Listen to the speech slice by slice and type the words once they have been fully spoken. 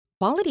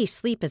Quality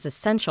sleep is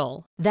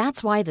essential.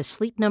 That's why the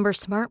Sleep Number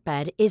Smart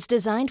Bed is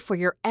designed for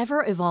your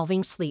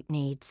ever-evolving sleep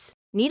needs.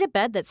 Need a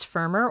bed that's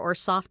firmer or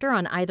softer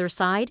on either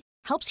side?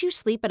 Helps you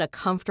sleep at a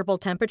comfortable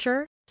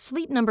temperature?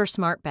 Sleep Number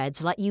Smart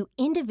Beds let you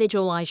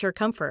individualize your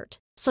comfort,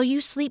 so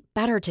you sleep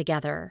better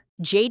together.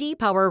 J.D.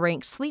 Power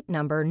ranks Sleep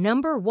Number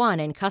number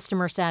 1 in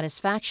customer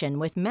satisfaction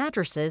with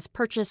mattresses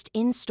purchased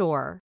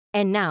in-store.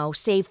 And now,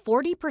 save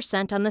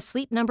 40% on the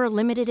Sleep Number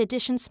Limited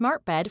Edition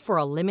Smart Bed for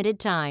a limited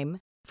time.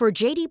 For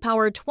J.D.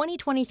 Power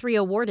 2023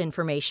 award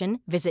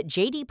information, visit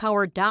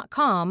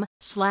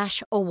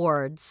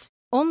jdpower.com/awards.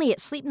 Only at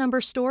Sleep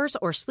Number stores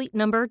or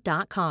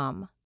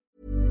sleepnumber.com.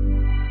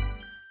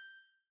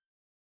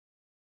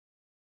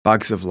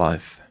 Bags of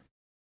life.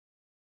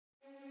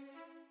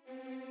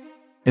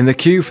 In the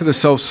queue for the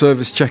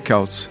self-service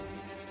checkout,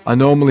 I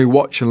normally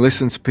watch and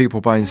listen to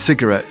people buying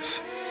cigarettes,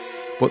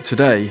 but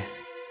today,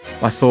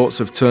 my thoughts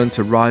have turned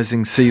to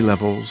rising sea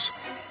levels.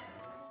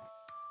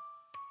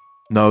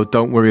 No,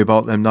 don't worry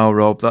about them now,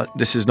 Rob.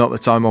 This is not the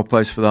time or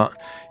place for that.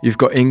 You've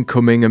got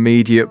incoming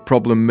immediate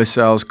problem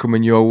missiles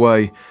coming your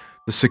way.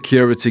 The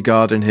security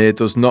guard in here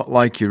does not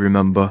like you,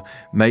 remember.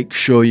 Make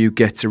sure you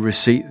get a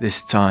receipt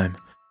this time.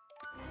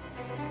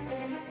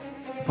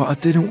 But I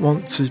didn't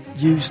want to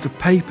use the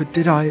paper,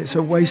 did I? It's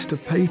a waste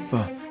of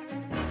paper.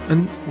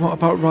 And what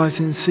about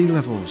rising sea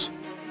levels?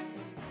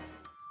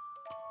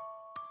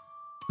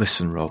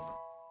 Listen, Rob.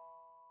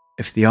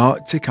 If the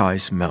Arctic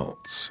ice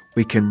melts,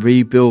 we can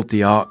rebuild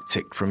the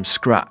Arctic from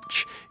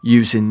scratch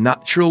using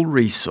natural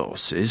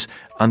resources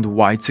and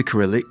white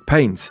acrylic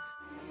paint.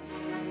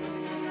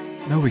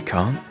 No, we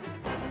can't.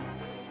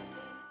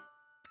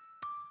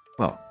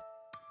 Well,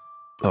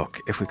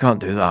 look, if we can't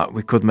do that,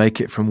 we could make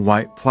it from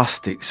white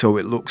plastic so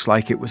it looks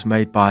like it was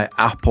made by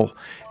Apple.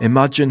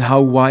 Imagine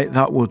how white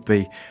that would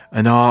be.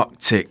 An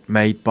Arctic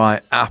made by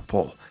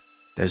Apple.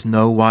 There's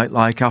no white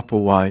like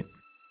Apple white.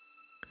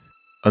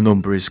 A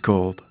number is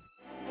called.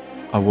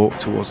 I walk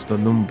towards the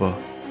number.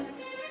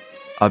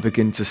 I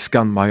begin to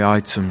scan my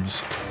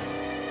items.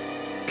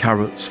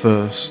 Carrots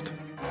first.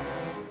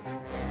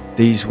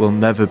 These will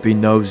never be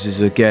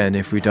noses again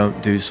if we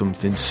don't do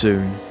something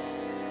soon.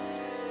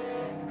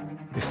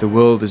 If the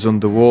world is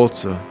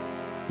underwater,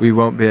 we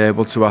won't be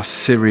able to ask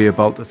Siri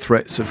about the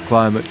threats of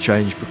climate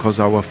change because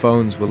our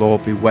phones will all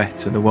be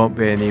wet and there won't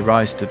be any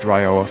rice to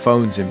dry our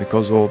phones in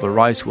because all the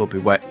rice will be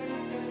wet.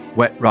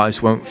 Wet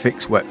rice won't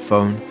fix wet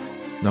phone,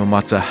 no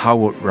matter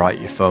how upright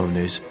your phone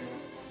is.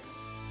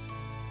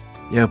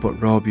 Yeah,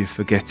 but Rob, you're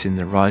forgetting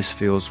the rice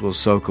fields will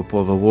soak up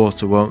all the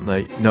water, won't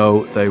they?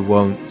 No, they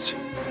won't.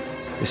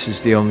 This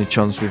is the only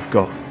chance we've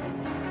got.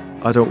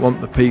 I don't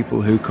want the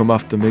people who come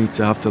after me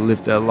to have to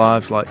live their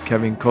lives like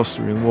Kevin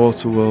Costner in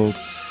Waterworld.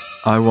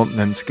 I want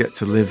them to get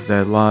to live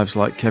their lives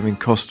like Kevin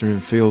Costner in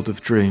Field of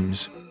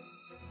Dreams.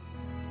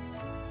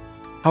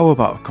 How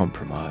about a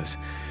compromise?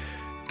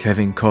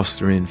 Kevin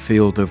Costner in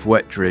Field of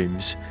Wet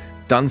Dreams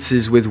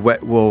dances with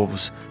wet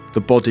wolves,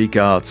 The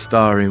Bodyguard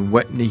starring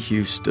Whitney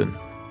Houston.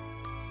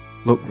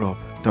 Look, Rob,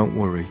 don't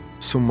worry.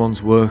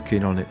 Someone's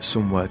working on it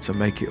somewhere to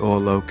make it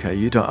all okay.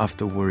 You don't have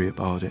to worry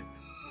about it.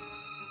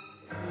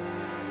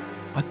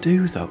 I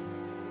do, though.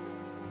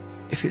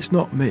 If it's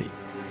not me,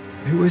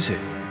 who is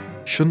it?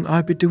 Shouldn't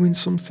I be doing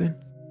something?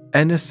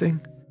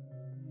 Anything?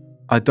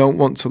 I don't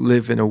want to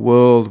live in a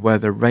world where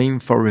the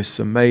rainforests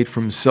are made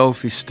from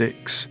selfie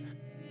sticks.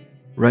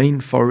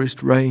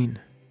 Rainforest rain.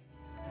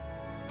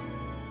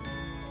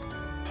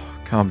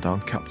 Calm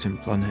down, Captain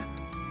Planet.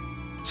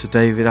 Sir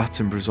David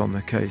Attenborough's on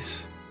the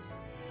case.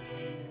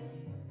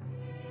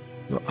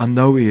 Look, I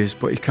know he is,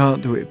 but he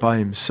can't do it by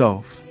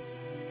himself.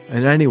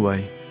 And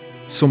anyway,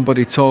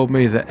 somebody told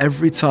me that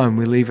every time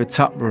we leave a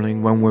tap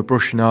running when we're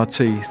brushing our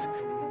teeth,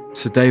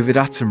 Sir David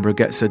Attenborough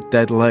gets a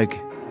dead leg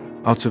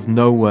out of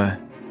nowhere,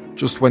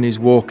 just when he's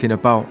walking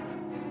about,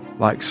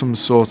 like some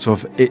sort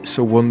of It's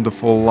a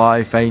Wonderful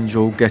Life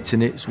angel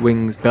getting its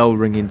wings bell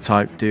ringing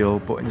type deal,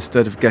 but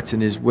instead of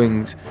getting his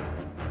wings,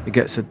 he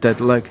gets a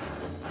dead leg.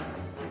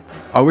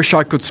 I wish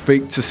I could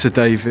speak to Sir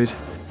David,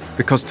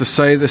 because to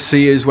say the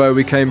sea is where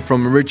we came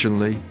from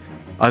originally,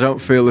 I don't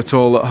feel at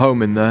all at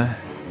home in there.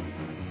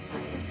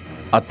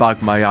 I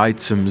bag my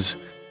items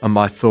and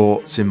my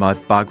thoughts in my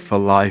bag for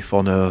life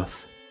on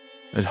Earth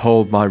and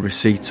hold my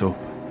receipt up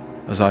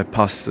as I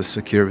pass the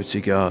security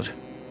guard.